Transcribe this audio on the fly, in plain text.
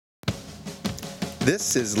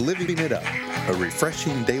This is Living It Up, a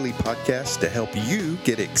refreshing daily podcast to help you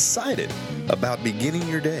get excited about beginning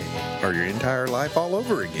your day or your entire life all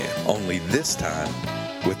over again, only this time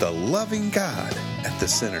with a loving God at the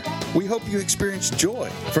center. We hope you experience joy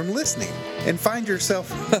from listening and find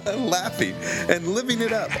yourself laughing and living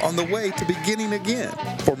it up on the way to beginning again.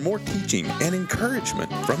 For more teaching and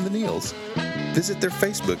encouragement from the Neals, visit their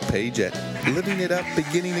Facebook page at Living It Up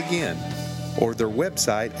Beginning Again or their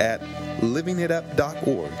website at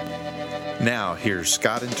livingitup.org. Now, here's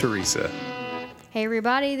Scott and Teresa. Hey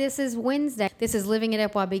everybody, this is Wednesday. This is Living It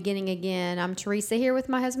Up While Beginning Again. I'm Teresa here with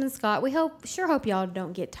my husband Scott. We sure hope y'all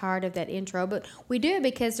don't get tired of that intro, but we do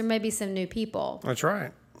because there may be some new people. That's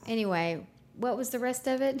right. Anyway, what was the rest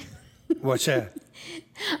of it? What's that?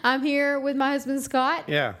 I'm here with my husband Scott.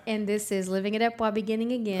 Yeah. And this is Living It Up While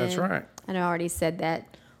Beginning Again. That's right. And I already said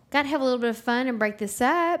that. Got to have a little bit of fun and break this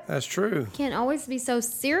up. That's true. Can't always be so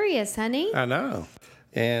serious, honey. I know.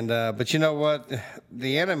 And but you know what?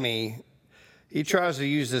 The enemy, he tries to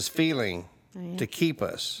use this feeling to keep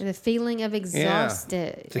us. The feeling of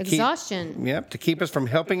exhaustion. To keep us from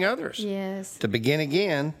helping others. Yes. To begin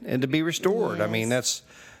again and to be restored. Yes. I mean,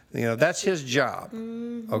 that's his job.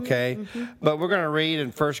 Mm-hmm, okay? Mm-hmm. But we're going to read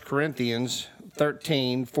in 1 Corinthians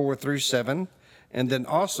 13, 4 through 7, and then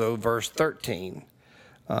also verse 13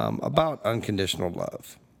 about unconditional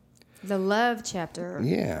love. The love chapter.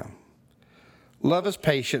 Yeah. Love is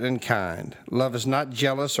patient and kind. Love is not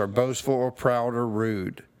jealous or boastful or proud or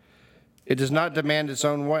rude. It does not demand its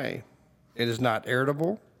own way. It is not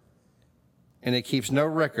irritable, and it keeps no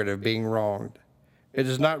record of being wronged. It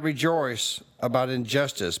does not rejoice about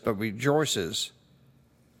injustice, but rejoices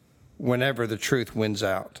whenever the truth wins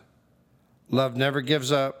out. Love never gives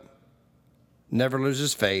up, never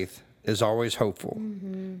loses faith, is always hopeful,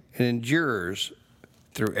 and endures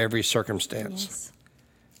through every circumstance. Yes.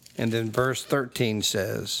 And then verse 13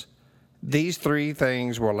 says, these three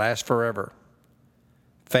things will last forever: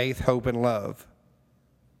 faith, hope, and love.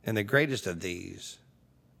 And the greatest of these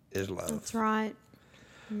is love. That's right.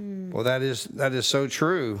 Well, that is so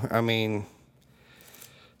true. I mean,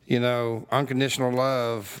 unconditional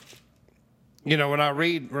love. When I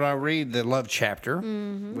read the love chapter,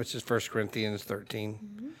 which is 1 Corinthians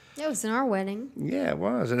 13. It was in our wedding. Yeah, it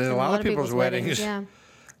was. And in a lot of people's weddings. Yeah.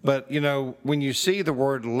 But, when you see the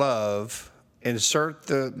word love, insert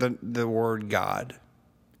the word God.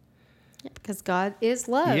 Yeah, because God is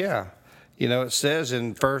love. Yeah. It says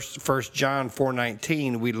in 1 John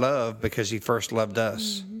 4:19, we love because he first loved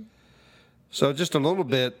us. Mm-hmm. So just a little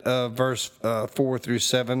bit of verse 4 through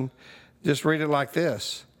 7, just read it like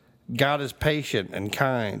this. God is patient and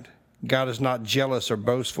kind. God is not jealous or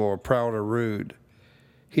boastful or proud or rude.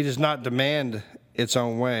 He does not demand its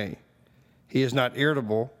own way. He is not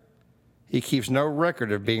irritable. He keeps no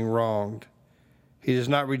record of being wronged. He does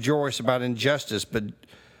not rejoice about injustice, but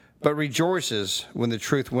rejoices when the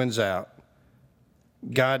truth wins out.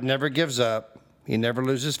 God never gives up. He never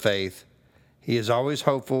loses faith. He is always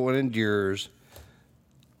hopeful and endures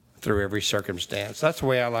through every circumstance. That's the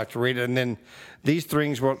way I like to read it. And then these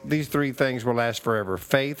three things will last forever: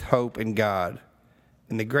 faith, hope, and God.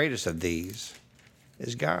 And the greatest of these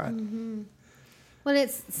is God. Mm-hmm. Well,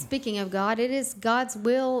 speaking of God, it is God's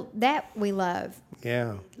will that we love.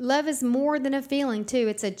 Yeah. Love is more than a feeling, too.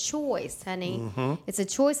 It's a choice, honey. Mm-hmm. It's a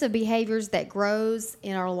choice of behaviors that grows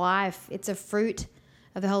in our life. It's a fruit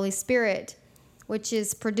of the Holy Spirit, which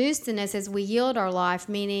is produced in us as we yield our life,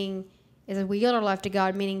 to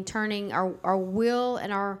God, meaning turning our will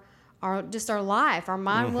and our life, our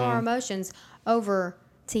mind, will, our emotions over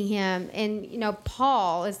to him. And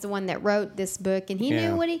Paul is the one that wrote this book, and he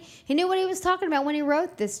knew what he was talking about when he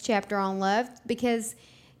wrote this chapter on love, because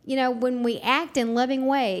when we act in loving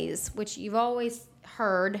ways, which you've always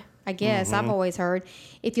heard, I guess I've always heard,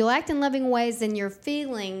 if you'll act in loving ways, then your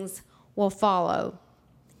feelings will follow.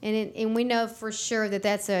 And we know for sure that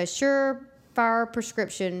that's a surefire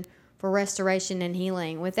prescription for restoration and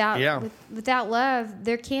healing. Without love,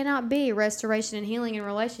 there cannot be restoration and healing in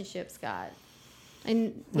relationships, God.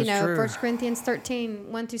 And, 1 Corinthians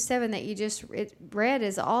 13, 1 through 7 that you just read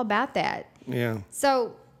is all about that. Yeah.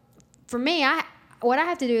 So, for me, what I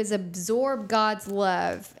have to do is absorb God's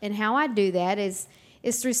love. And how I do that is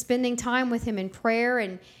through spending time with him in prayer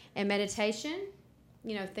and meditation,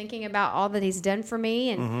 thinking about all that he's done for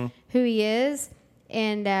me and who he is,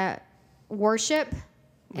 and worship.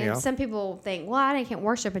 And some people think, well, I can't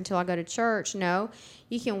worship until I go to church. No,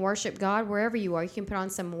 you can worship God wherever you are. You can put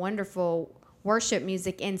on some wonderful worship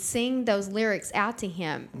music and sing those lyrics out to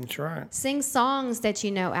him. That's right. Sing songs that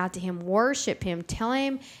you know out to him. Worship him. Tell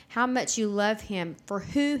him how much you love him for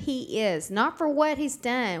who he is, not for what he's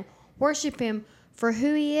done. Worship him for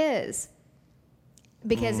who he is.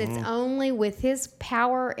 Because it's only with his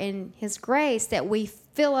power and his grace that we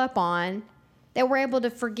fill up on, that we're able to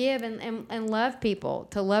forgive and love people,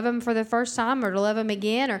 to love them for the first time or to love them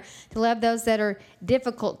again, or to love those that are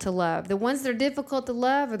difficult to love. The ones that are difficult to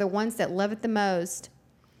love are the ones that love it the most.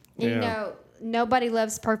 Yeah. You know, nobody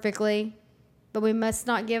loves perfectly, but we must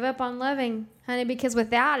not give up on loving, honey, because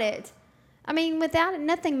without it,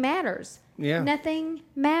 nothing matters. Yeah. Nothing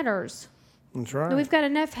matters. That's right. We've got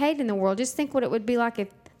enough hate in the world. Just think what it would be like if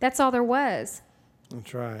that's all there was.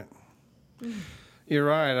 That's right. You're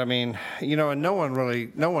right. I mean, you know, and no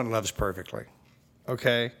one loves perfectly,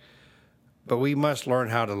 okay? But we must learn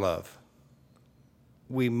how to love.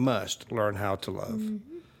 We must learn how to love.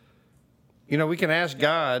 Mm-hmm. You know, we can ask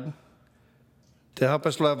God to help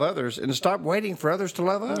us love others and stop waiting for others to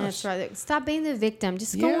love us. That's right. Stop being the victim.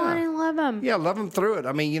 Just go on and love them. Yeah, love them through it.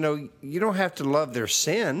 I mean, you know, you don't have to love their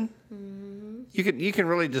sin. Mm-hmm. You can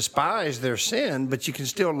really despise their sin, but you can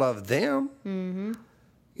still love them. Mm-hmm.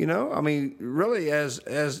 You know, I mean, really,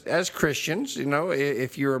 as Christians, you know,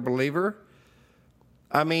 if you're a believer,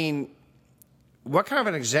 I mean, what kind of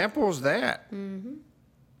an example is that? Mm-hmm.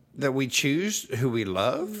 That we choose who we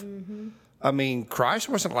love? Mm-hmm. I mean, Christ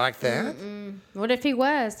wasn't like that. Mm-mm. What if he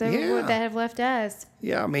was? Then would that have left us?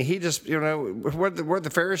 Yeah, I mean, he just, you know, what the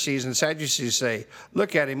Pharisees and Sadducees say,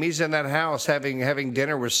 look at him, he's in that house having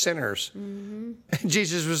dinner with sinners. Mm-hmm. And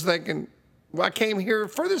Jesus was thinking, well, I came here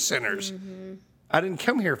for the sinners. Mm-hmm. I didn't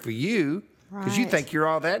come here for you because you think you're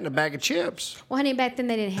all that in a bag of chips. Well, honey, back then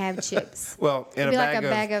they didn't have chips. Well, in a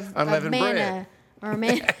bag of unleavened bread. Or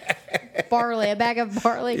barley, a bag of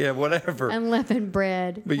barley. Yeah, whatever. Unleavened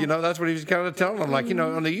bread. But, you know, that's what he was kind of telling them. Like, you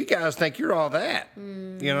know, you guys think you're all that.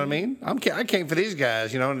 Mm-hmm. You know what I mean? I came for these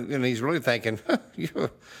guys, you know, and he's really thinking, you know,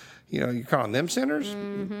 you're calling them sinners?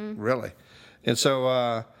 Mm-hmm. Really? And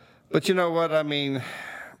so, but you know what? I mean,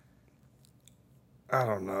 I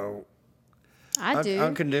don't know. I do.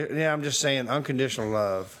 I'm just saying unconditional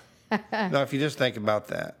love. Now, if you just think about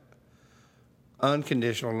that.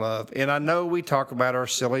 Unconditional love. And I know we talk about our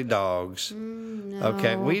silly dogs. No.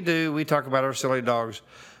 Okay, we do. We talk about our silly dogs.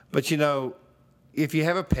 But, you know, if you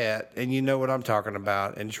have a pet, and you know what I'm talking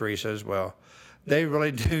about, and Teresa as well, they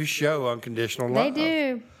really do show unconditional love.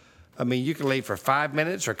 They do. I mean, you can leave for 5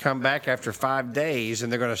 minutes or come back after 5 days,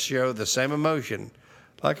 and they're going to show the same emotion.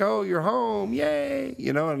 Like, oh, you're home, yay,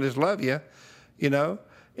 you know, and just love you, you know.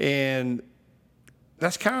 And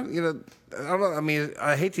that's kind of, you know, I don't know. I mean,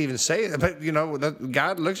 I hate to even say it, but, you know,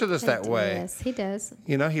 God looks at us that way. Yes, he does.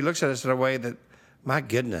 You know, he looks at us in a way that, my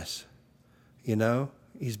goodness, you know,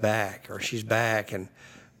 he's back or she's back. And,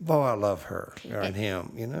 boy, I love her and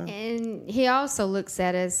him, you know. And he also looks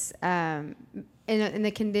at us in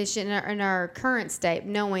the condition, in our current state,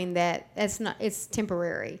 knowing that it's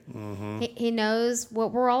temporary. Mm-hmm. He knows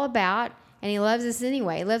what we're all about. And he loves us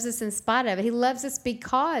anyway. He loves us in spite of it. He loves us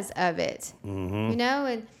because of it. Mm-hmm. You know,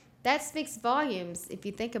 and that speaks volumes if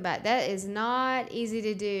you think about it. That is not easy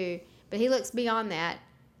to do. But he looks beyond that,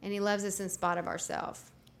 and he loves us in spite of ourselves.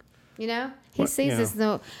 You know? He sees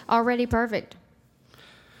us already perfect.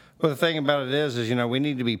 Well, the thing about it is, you know, we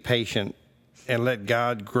need to be patient and let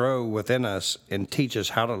God grow within us and teach us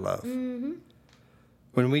how to love. Mm-hmm.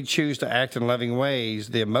 When we choose to act in loving ways,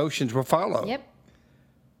 the emotions will follow. Yep.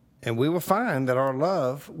 And we will find that our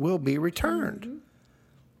love will be returned. Mm-hmm.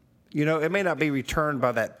 You know, it may not be returned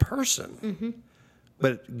by that person, mm-hmm.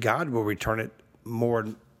 but God will return it more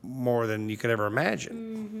than you could ever imagine.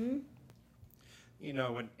 Mm-hmm. You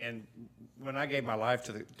know, when I gave my life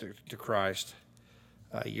to Christ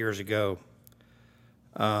years ago,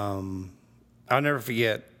 I'll never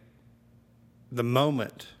forget the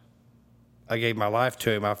moment I gave my life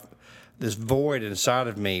to him. This void inside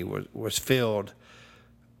of me was filled.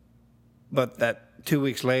 But that 2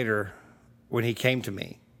 weeks later, when he came to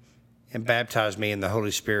me and baptized me in the Holy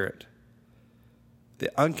Spirit, the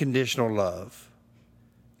unconditional love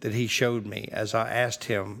that he showed me as I asked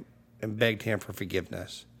him and begged him for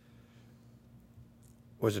forgiveness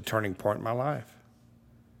was a turning point in my life.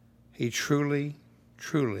 He truly,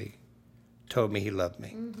 truly told me he loved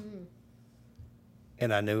me. Mm-hmm.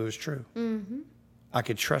 And I knew it was true. Mm-hmm. I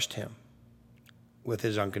could trust him with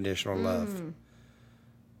his unconditional love.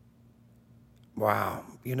 Wow.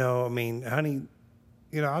 You know, I mean, honey,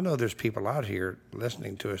 you know, I know there's people out here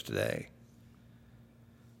listening to us today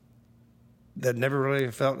that never really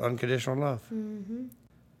felt unconditional love. Mm-hmm.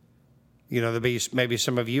 You know, there'll be maybe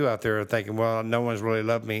some of you out there thinking, well, no one's really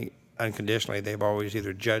loved me unconditionally. They've always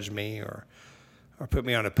either judged me or put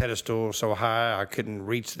me on a pedestal so high I couldn't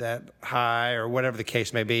reach that high or whatever the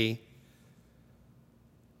case may be.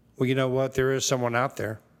 Well, you know what? There is someone out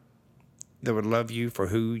there that would love you for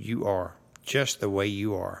who you are, just the way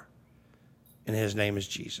you are. And his name is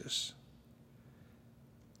Jesus.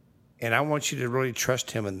 And I want you to really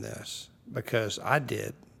trust him in this, because I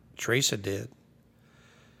did. Teresa did.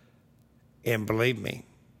 And believe me,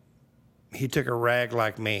 he took a rag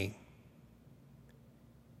like me.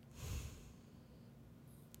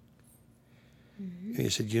 And he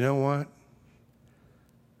said, you know what?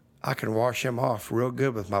 I can wash him off real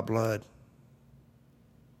good with my blood.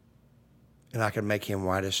 And I can make him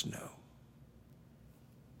white as snow.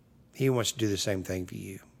 He wants to do the same thing for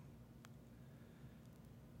you.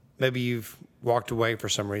 Maybe you've walked away for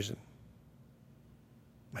some reason.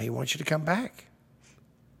 He wants you to come back.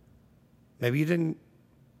 Maybe you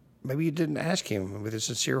didn't ask him with a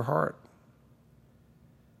sincere heart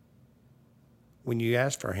when you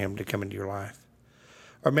asked for him to come into your life.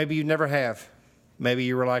 Or maybe you never have. Maybe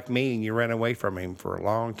you were like me and you ran away from him for a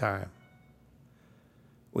long time.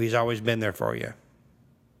 Well, he's always been there for you.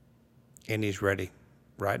 And he's ready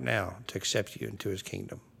right now to accept you into his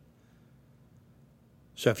kingdom.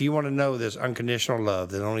 So if you want to know this unconditional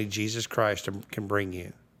love that only Jesus Christ can bring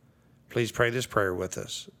you, please pray this prayer with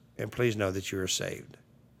us. And please know that you are saved.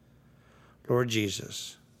 Lord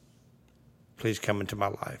Jesus, please come into my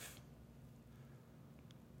life.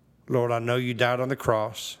 Lord, I know you died on the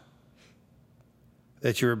cross,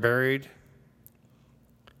 that you were buried,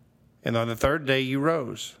 and on the third day you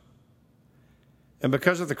rose. And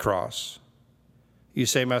because of the cross, you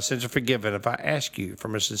say my sins are forgiven if I ask you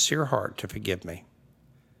from a sincere heart to forgive me.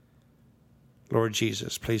 Lord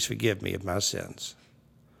Jesus, please forgive me of my sins.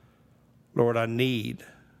 Lord, I need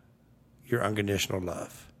your unconditional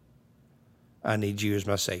love. I need you as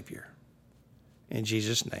my Savior. In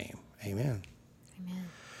Jesus' name, amen. Amen.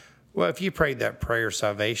 Well, if you prayed that prayer of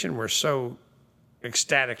salvation, we're so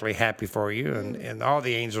ecstatically happy for you. And all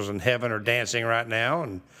the angels in heaven are dancing right now,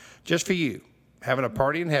 and just for you, having a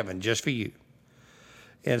party in heaven just for you.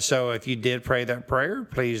 And so if you did pray that prayer,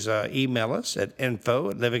 please email us at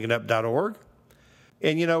info@livingitup.org.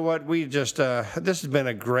 And you know what? We just, this has been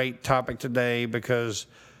a great topic today, because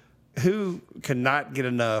who cannot get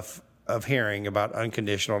enough of hearing about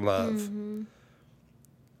unconditional love? Mm-hmm.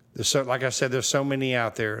 Like I said, there's so many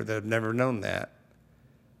out there that have never known that.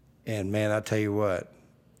 And man, I tell you what,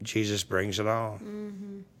 Jesus brings it all.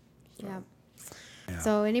 Mm-hmm. Yeah.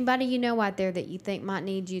 So anybody you know out there that you think might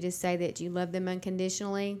need you to say that you love them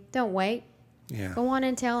unconditionally, don't wait. Yeah. Go on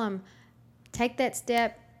and tell them. Take that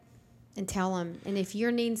step and tell them. And if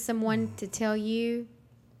you're needing someone to tell you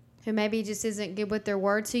who maybe just isn't good with their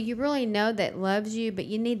words, who you really know that loves you, but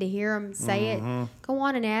you need to hear them say it, go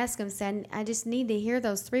on and ask them, say, I just need to hear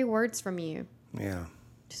those 3 words from you. Yeah.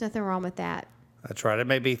 There's nothing wrong with that. That's right. It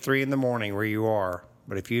may be 3 a.m. where you are,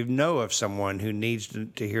 but if you know of someone who needs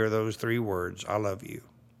to hear those 3 words, I love you.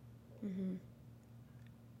 Mm-hmm.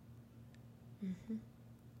 Mm-hmm.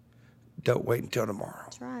 Don't wait until tomorrow.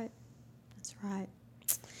 That's right. That's right.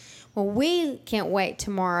 Well, we can't wait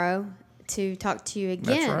tomorrow to talk to you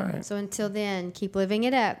again. That's right. So until then, keep living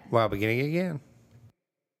it up. While beginning again.